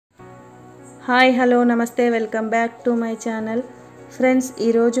Hi hello నమస్తే welcome back to my channel friends ఈ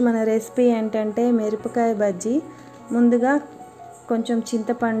రోజు మన రెసిపీ ఏంటంటే మిరపకాయ బజ్జీ ముందుగా కొంచెం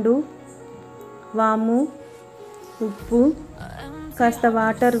చింతపండు వాము ఉప్పు కాస్త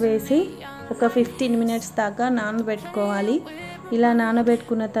వాటర్ వేసి ఒక 15 మినిట్స్ దాకా నానబెట్టుకోవాలి ఇలా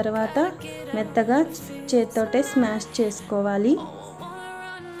నానబెట్టుకున్న తర్వాత మెత్తగా చేత్తోటే స్మాష్ చేసుకోవాలి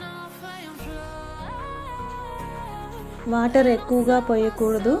వాటర్ ఎక్కువగా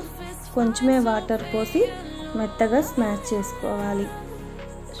పోయకూడదు కొంచెమే వాటర్ పోసి మెత్తగా స్మాష్ చేసుకోవాలి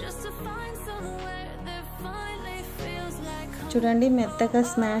చూడండి మెత్తగా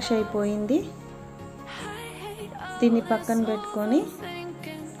స్మాష్ అయిపోయింది దీన్ని పక్కన పెట్టుకొని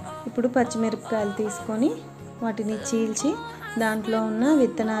ఇప్పుడు పచ్చిమిరపకాయలు తీసుకొని వాటిని చీల్చి దాంట్లో ఉన్న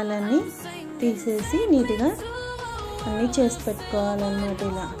విత్తనాలన్నీ తీసేసి నీట్గా అన్నీ చేసి పెట్టుకోవాలన్నమాట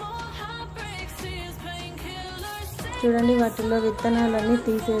ఇలా చూడండి వాటిలో విత్తనాలన్నీ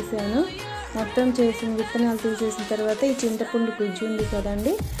తీసేసాను మొత్తం చేసిన విత్తనాలు తీసేసిన తర్వాత ఈ చింతపండు గుజ్జు ఉంది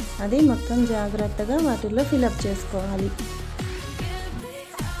కదండి అది మొత్తం జాగ్రత్తగా వాటిలో ఫిలప్ చేసుకోవాలి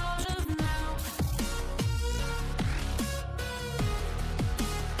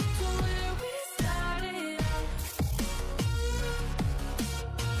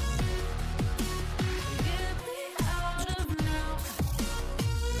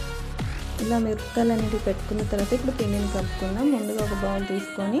ఇలా మిరపకాయలన్నీ పెట్టుకున్న తర్వాత ఇప్పుడు పిండిని కలుపుకుందాం ముందుగా ఒక బౌల్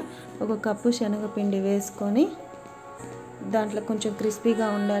తీసుకొని ఒక కప్పు శనగపిండి వేసుకొని దాంట్లో కొంచెం క్రిస్పీగా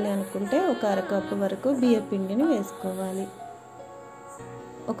ఉండాలి అనుకుంటే ఒక అరకప్పు వరకు బియ్య పిండిని వేసుకోవాలి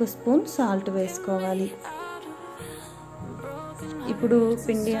ఒక స్పూన్ సాల్ట్ వేసుకోవాలి ఇప్పుడు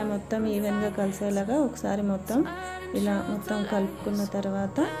పిండి మొత్తం ఈవెన్గా కలిసేలాగా ఒకసారి మొత్తం ఇలా మొత్తం కలుపుకున్న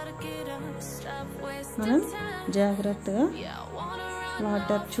తర్వాత మనం జాగ్రత్తగా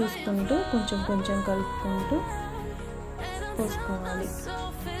వాటర్ చూసుకుంటూ కొంచెం కొంచెం కలుపుకుంటూ పోసుకోవాలి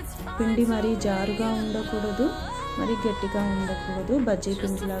పిండి మరీ జారుగా ఉండకూడదు మరి గట్టిగా ఉండకూడదు బజ్జీ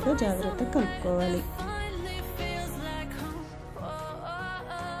పిండిలాగా జాగ్రత్తగా కలుపుకోవాలి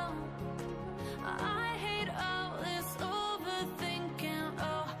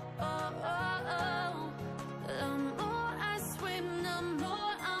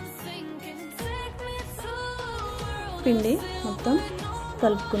పిండి మొత్తం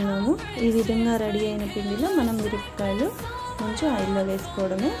కలుపుకున్నాము ఈ విధంగా రెడీ అయిన పిండిలో మనం మిరపకాయలు కొంచెం ఆయిల్లో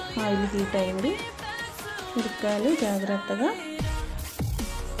వేసుకోవడమే ఆయిల్ హీట్ అయింది మిరపకాయలు జాగ్రత్తగా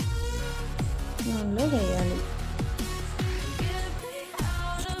నూనెలో వేయాలి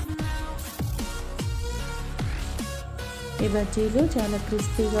ఈ బజ్జీలు చాలా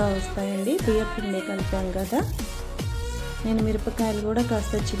క్రిస్పీగా వస్తాయండి బియ్య పిండి కలిపాం కదా నేను మిరపకాయలు కూడా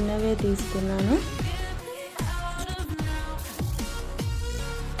కాస్త చిన్నవే తీసుకున్నాను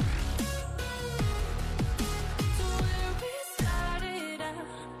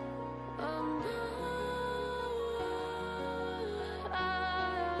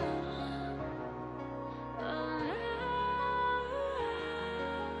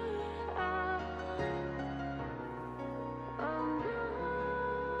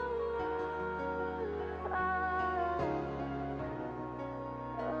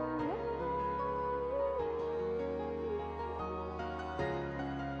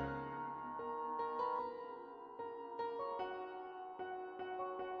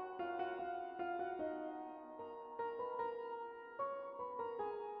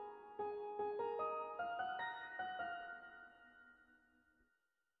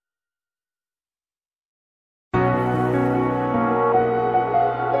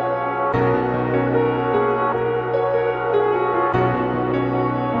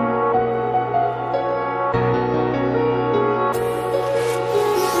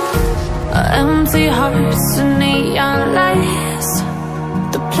Empty hearts and neon lights,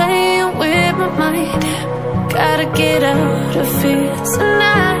 they're playing with my mind. Gotta get out of here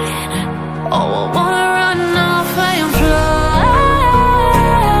tonight. Oh, I wanna run off and fly,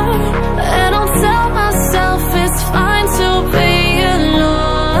 and I'll tell myself it's fine to be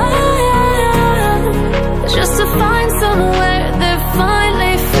alone, just to find somewhere that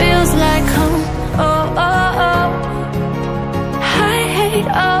finally feels like home. Oh, oh, oh, I hate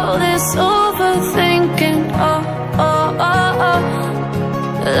all this overthinking.